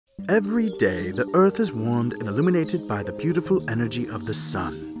Every day, the Earth is warmed and illuminated by the beautiful energy of the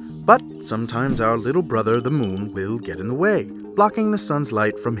sun. But sometimes our little brother, the moon, will get in the way, blocking the sun's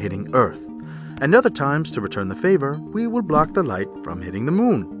light from hitting Earth. And other times, to return the favor, we will block the light from hitting the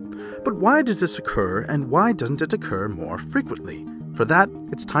moon. But why does this occur, and why doesn't it occur more frequently? For that,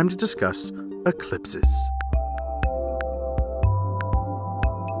 it's time to discuss eclipses.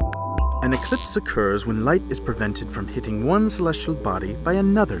 An eclipse occurs when light is prevented from hitting one celestial body by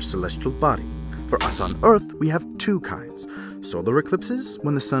another celestial body. For us on Earth, we have two kinds: solar eclipses,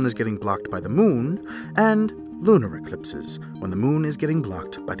 when the sun is getting blocked by the moon, and lunar eclipses, when the moon is getting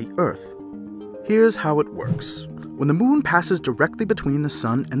blocked by the Earth. Here's how it works. When the moon passes directly between the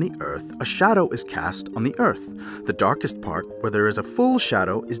sun and the Earth, a shadow is cast on the Earth. The darkest part, where there is a full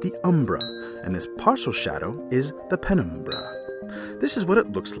shadow, is the umbra, and this partial shadow is the penumbra. This is what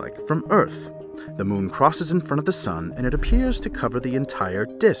it looks like from Earth. The moon crosses in front of the sun and it appears to cover the entire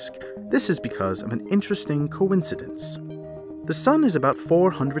disk. This is because of an interesting coincidence. The sun is about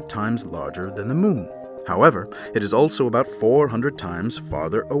 400 times larger than the moon. However, it is also about 400 times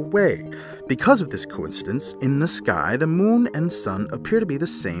farther away. Because of this coincidence, in the sky, the moon and sun appear to be the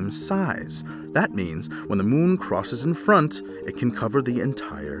same size. That means when the moon crosses in front, it can cover the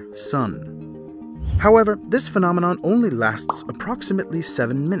entire sun. However, this phenomenon only lasts approximately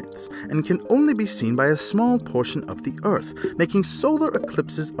 7 minutes and can only be seen by a small portion of the Earth, making solar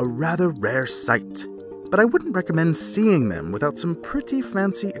eclipses a rather rare sight. But I wouldn't recommend seeing them without some pretty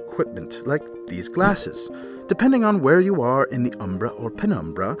fancy equipment like these glasses. Depending on where you are in the umbra or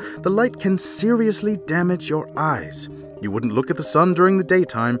penumbra, the light can seriously damage your eyes. You wouldn't look at the sun during the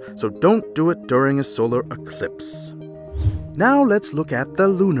daytime, so don't do it during a solar eclipse. Now let's look at the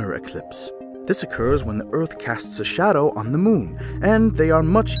lunar eclipse. This occurs when the Earth casts a shadow on the moon, and they are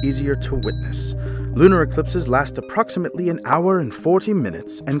much easier to witness. Lunar eclipses last approximately an hour and 40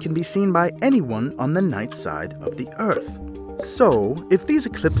 minutes and can be seen by anyone on the night side of the Earth. So, if these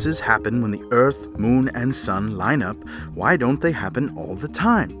eclipses happen when the Earth, moon, and sun line up, why don't they happen all the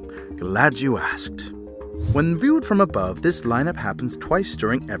time? Glad you asked. When viewed from above, this lineup happens twice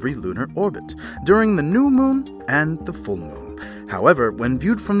during every lunar orbit, during the new moon and the full moon. However, when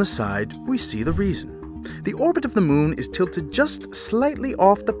viewed from the side, we see the reason. The orbit of the moon is tilted just slightly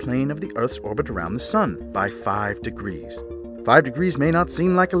off the plane of the Earth's orbit around the sun by 5 degrees. 5 degrees may not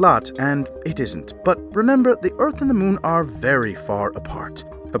seem like a lot, and it isn't, but remember, the Earth and the moon are very far apart,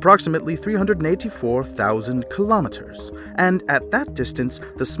 approximately 384,000 kilometers, and at that distance,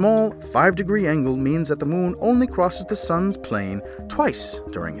 the small 5-degree angle means that the moon only crosses the sun's plane twice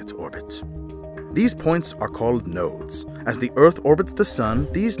during its orbit. These points are called nodes. As the Earth orbits the sun,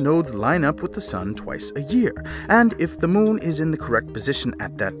 these nodes line up with the sun twice a year, and if the moon is in the correct position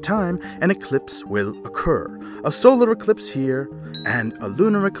at that time, an eclipse will occur. A solar eclipse here, and a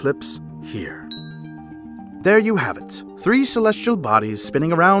lunar eclipse here. There you have it, 3 celestial bodies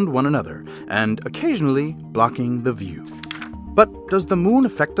spinning around one another, and occasionally blocking the view. But does the moon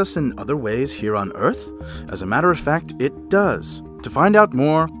affect us in other ways here on Earth? As a matter of fact, it does. To find out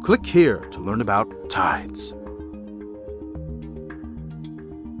more, click here to learn about tides.